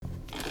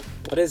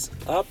What is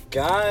up,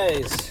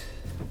 guys?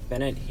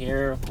 Bennett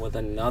here with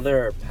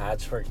another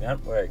Patchwork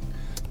Network,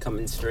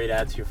 coming straight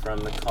at you from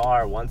the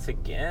car once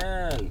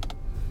again.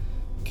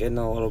 Getting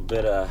a little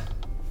bit of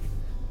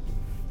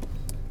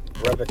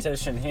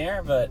repetition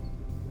here, but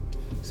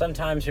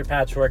sometimes your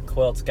patchwork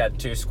quilt's got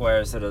two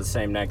squares that are the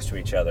same next to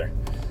each other.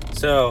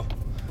 So,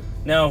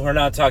 no, we're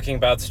not talking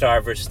about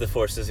Star versus the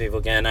Forces of Evil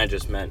again. I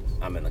just meant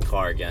I'm in the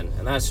car again.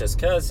 And that's just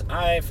because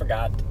I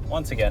forgot.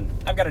 Once again,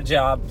 I've got a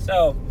job,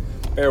 so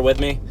bear with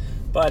me.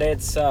 But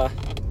it's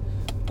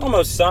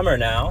almost summer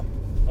now.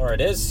 Or it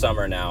is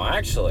summer now,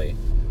 actually.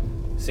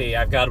 See,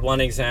 I've got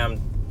one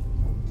exam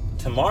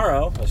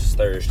tomorrow, which is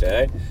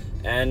Thursday,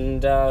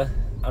 and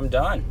I'm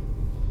done.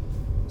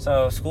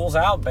 So school's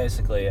out,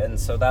 basically. And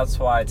so that's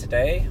why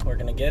today we're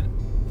going to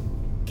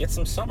get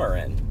some summer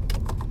in.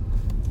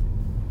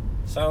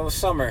 So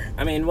summer,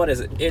 I mean, what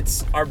is it?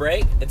 It's our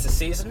break. It's a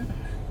season.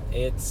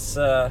 It's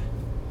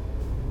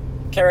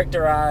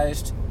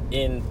characterized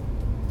in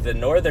the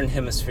northern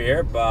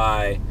hemisphere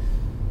by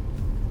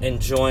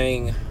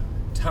enjoying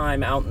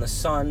time out in the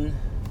sun,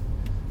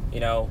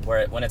 you know,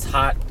 when it's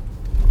hot,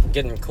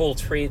 getting cool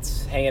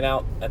treats, hanging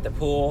out at the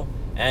pool.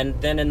 And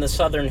then in the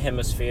southern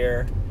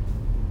hemisphere,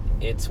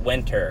 it's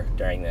winter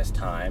during this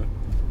time.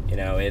 You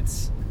know,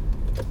 it's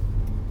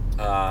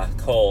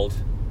cold.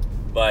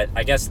 But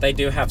I guess they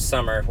do have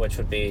summer, which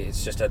would be,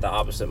 it's just at the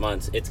opposite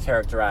months. It's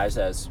characterized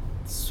as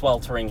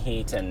sweltering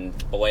heat and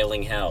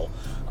boiling hell.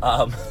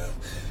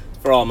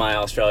 For all my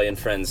Australian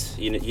friends,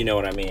 you know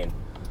what I mean.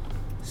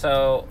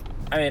 So,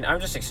 I mean, I'm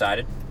just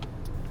excited.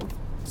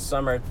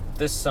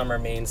 This summer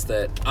means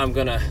that I'm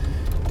gonna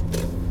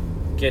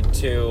get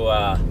to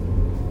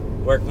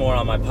work more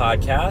on my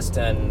podcast,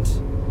 and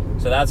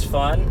so that's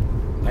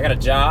fun. I got a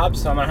job,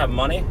 so I'm gonna have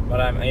money,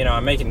 but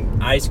I'm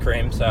making ice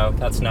cream, so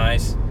that's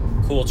nice.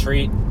 Cool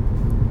treat.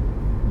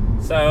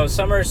 So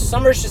summer's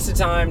just a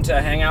time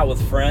to hang out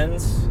with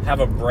friends, have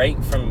a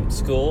break from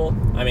school.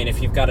 I mean,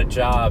 if you've got a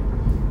job,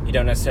 you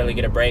don't necessarily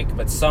get a break,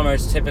 but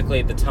summer's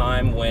typically the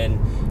time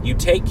when you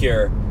take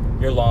your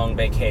long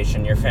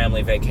vacation, your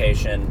family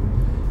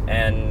vacation,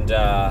 and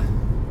so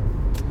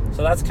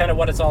that's kind of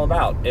what it's all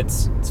about.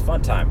 It's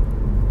fun time.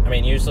 I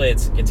mean, usually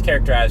it's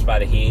characterized by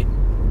the heat.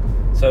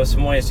 So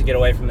some ways to get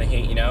away from the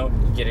heat, you know,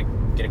 get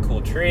a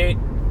cool treat,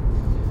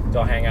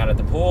 go hang out at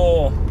the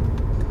pool,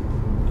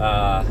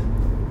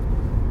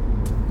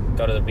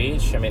 go to the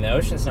beach. I mean, the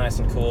ocean's nice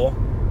and cool.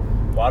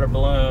 Water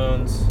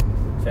balloons,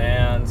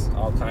 fans,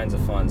 all kinds of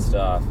fun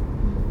stuff.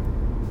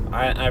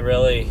 I'm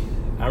really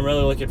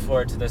looking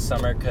forward to this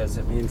summer because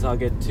it means I'll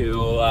get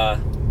to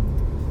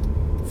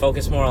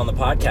focus more on the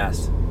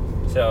podcast.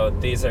 So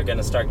these are going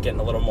to start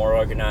getting a little more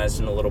organized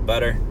and a little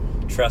better.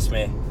 Trust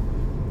me.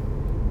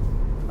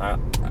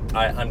 I'm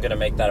going to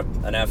make that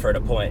an effort,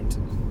 a point.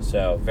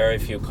 So very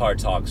few car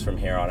talks from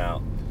here on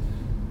out.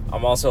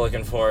 I'm also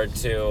looking forward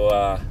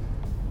to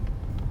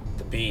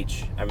the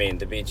beach. I mean,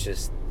 the beach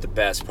is the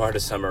best part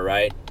of summer,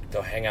 right?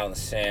 Go hang out in the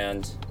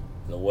sand,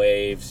 in the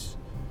waves.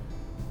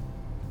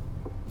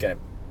 Gonna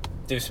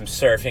do some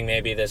surfing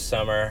maybe this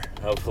summer,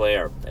 hopefully,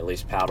 or at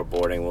least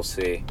paddleboarding, we'll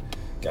see.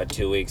 Got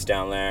 2 weeks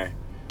down there.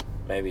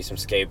 Maybe some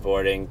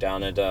skateboarding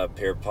down at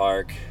Pier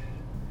Park,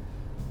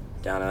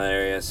 down in that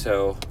area.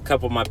 So a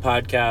couple of my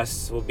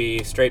podcasts will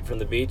be straight from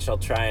the beach. I'll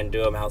try and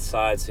do them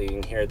outside so you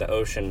can hear the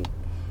ocean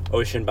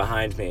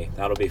behind me.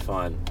 That'll be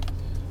fun.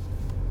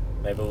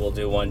 Maybe we'll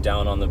do one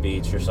down on the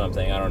beach or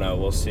something. I don't know.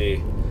 We'll see.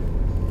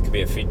 It could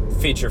be a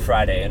feature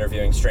Friday,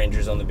 interviewing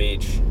strangers on the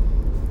beach.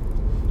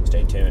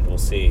 Stay tuned. We'll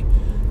see.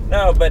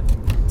 No, but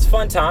it's a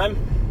fun time.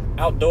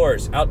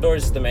 Outdoors.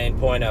 Outdoors is the main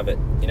point of it.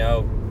 You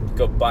know,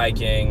 go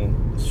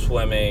biking,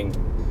 swimming,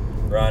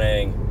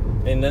 running.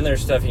 And then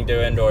there's stuff you can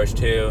do indoors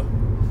too.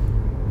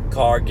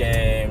 Card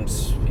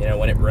games, you know,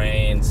 when it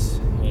rains.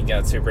 You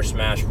got Super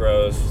Smash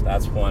Bros.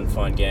 That's one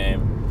fun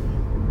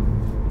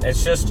game.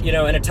 It's just, you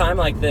know, in a time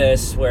like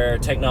this where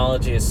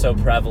technology is so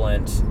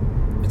prevalent,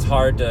 it's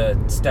hard to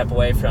step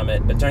away from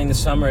it. But during the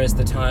summer is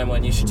the time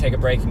when you should take a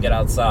break and get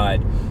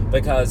outside.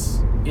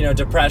 Because, you know,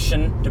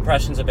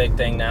 depression's a big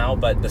thing now,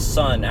 but the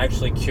sun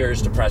actually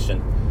cures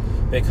depression.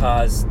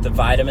 Because the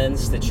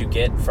vitamins that you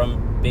get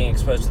from being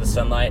exposed to the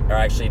sunlight are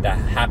actually the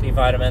happy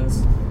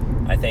vitamins.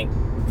 I think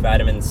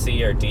vitamin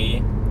C or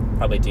D,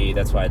 probably D,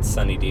 that's why it's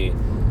sunny D.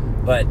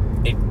 But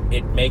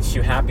it makes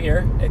you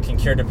happier. It can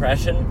cure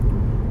depression.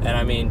 And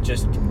I mean,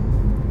 just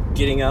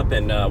getting up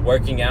and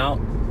working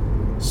out,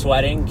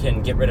 sweating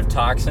can get rid of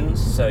toxins.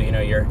 So, you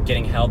know, you're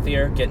getting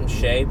healthier, get in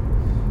shape.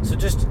 So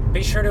just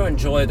be sure to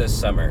enjoy this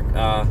summer.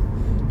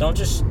 Don't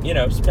just, you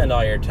know, spend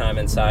all your time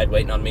inside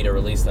waiting on me to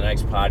release the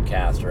next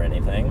podcast or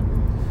anything.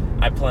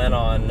 I plan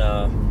on,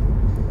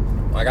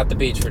 I got the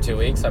beach for 2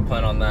 weeks. I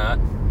plan on that.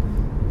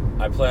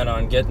 I plan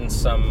on getting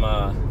some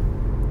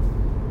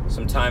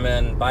time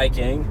in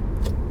biking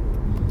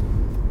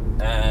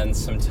and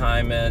some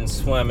time in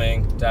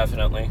swimming,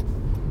 definitely.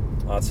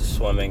 Lots of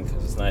swimming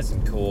because it's nice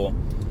and cool.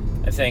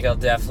 I think I'll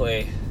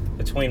definitely,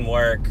 between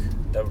work,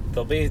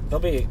 there'll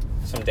be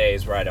some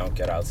days where I don't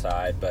get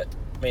outside, but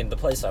I mean, the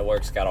place I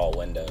work's got all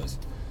windows.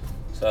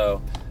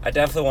 So I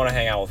definitely want to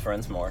hang out with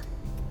friends more.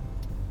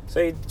 So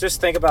you just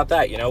think about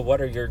that,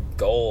 what are your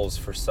goals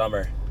for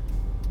summer?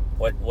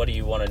 What do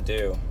you want to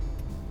do?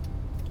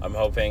 I'm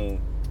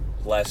hoping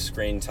less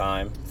screen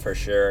time for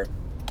sure.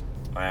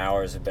 My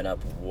hours have been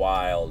up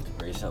wild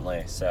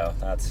recently, so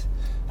that's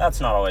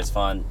not always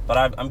fun.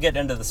 But I'm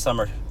getting into the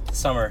summer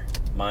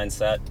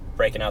mindset,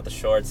 breaking out the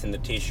shorts and the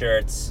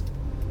t-shirts.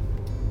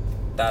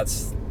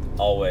 That's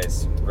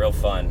always real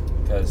fun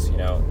because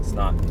it's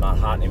not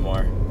hot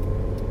anymore.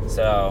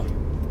 So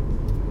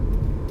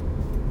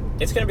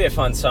it's going to be a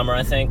fun summer,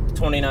 I think.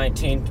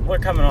 2019, we're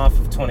coming off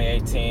of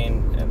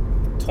 2018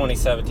 and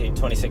 2017,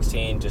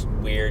 2016, just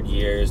weird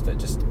years that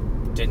just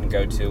didn't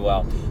go too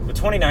well. But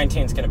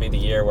 2019 is going to be the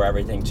year where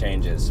everything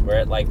changes, where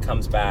it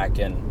comes back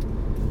and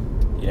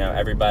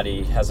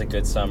everybody has a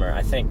good summer.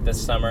 I think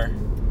this summer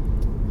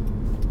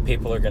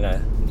people are going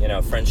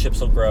to, friendships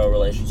will grow,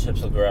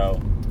 relationships will grow.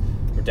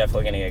 We're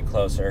definitely going to get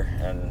closer,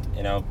 and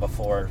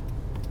before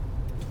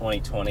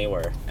 2020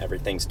 where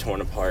everything's torn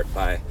apart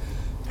by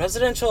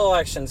presidential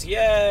elections,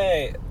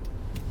 yay!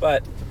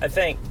 But I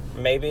think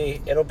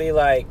maybe it'll be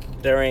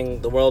like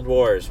during the World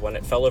Wars when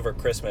it fell over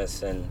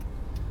Christmas and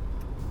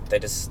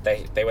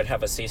they would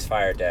have a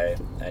ceasefire day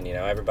and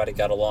everybody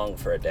got along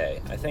for a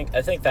day. I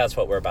think that's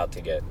what we're about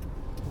to get.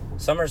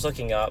 Summer's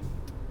looking up.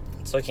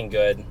 It's looking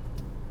good.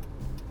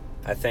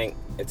 I think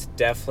it's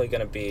definitely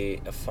going to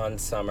be a fun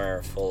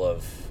summer full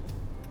of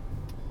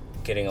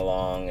getting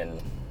along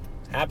and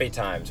happy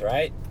times,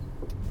 right?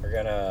 We're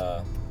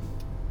gonna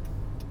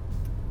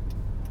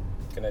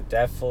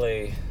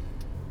definitely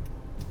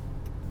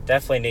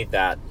need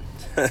that.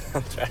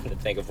 I'm trying to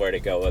think of where to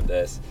go with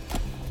this.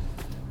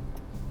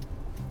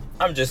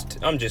 I'm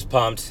just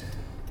pumped.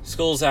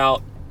 School's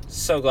out.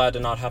 So glad to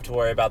not have to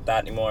worry about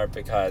that anymore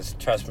because,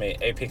 trust me,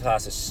 AP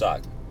classes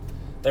suck.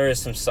 There is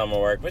some summer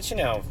work, but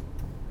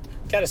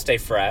gotta stay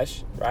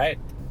fresh, right?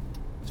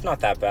 It's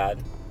not that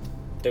bad.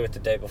 Do it the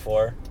day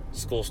before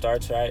school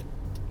starts, right?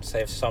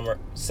 Save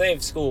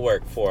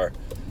schoolwork for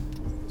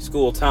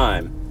school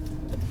time.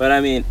 But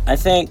I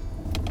think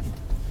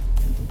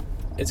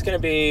it's gonna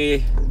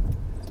be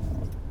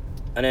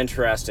an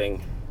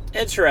interesting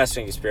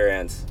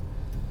experience.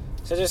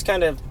 So just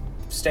kind of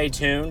stay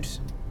tuned.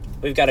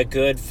 We've got a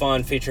good,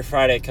 fun Feature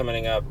Friday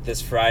coming up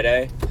this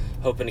Friday.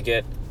 Hoping to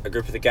get a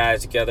group of the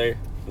guys together.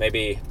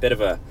 Maybe a bit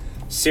of a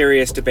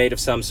serious debate of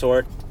some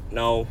sort.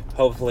 No,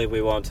 hopefully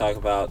we won't talk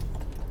about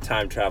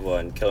time travel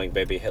and killing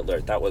baby Hitler.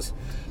 That was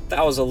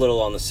a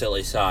little on the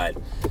silly side.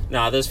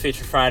 Now, this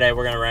Feature Friday,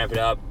 we're going to ramp it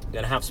up.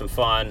 Going to have some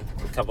fun.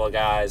 A couple of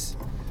guys.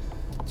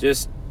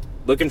 Just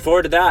looking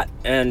forward to that.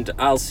 And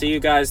I'll see you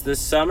guys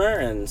this summer.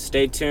 And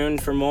stay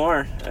tuned for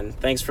more. And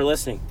thanks for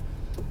listening.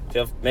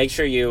 Make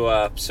sure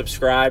you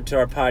subscribe to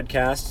our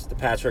podcast, The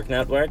Patchwork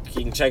Network.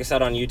 You can check us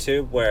out on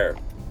YouTube, where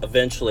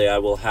eventually I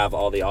will have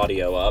all the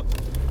audio up.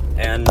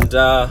 And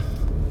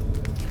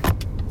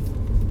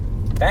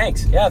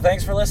thanks. Yeah,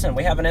 thanks for listening.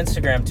 We have an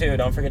Instagram too.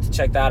 Don't forget to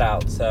check that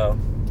out. So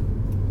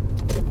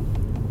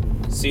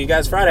see you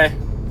guys Friday.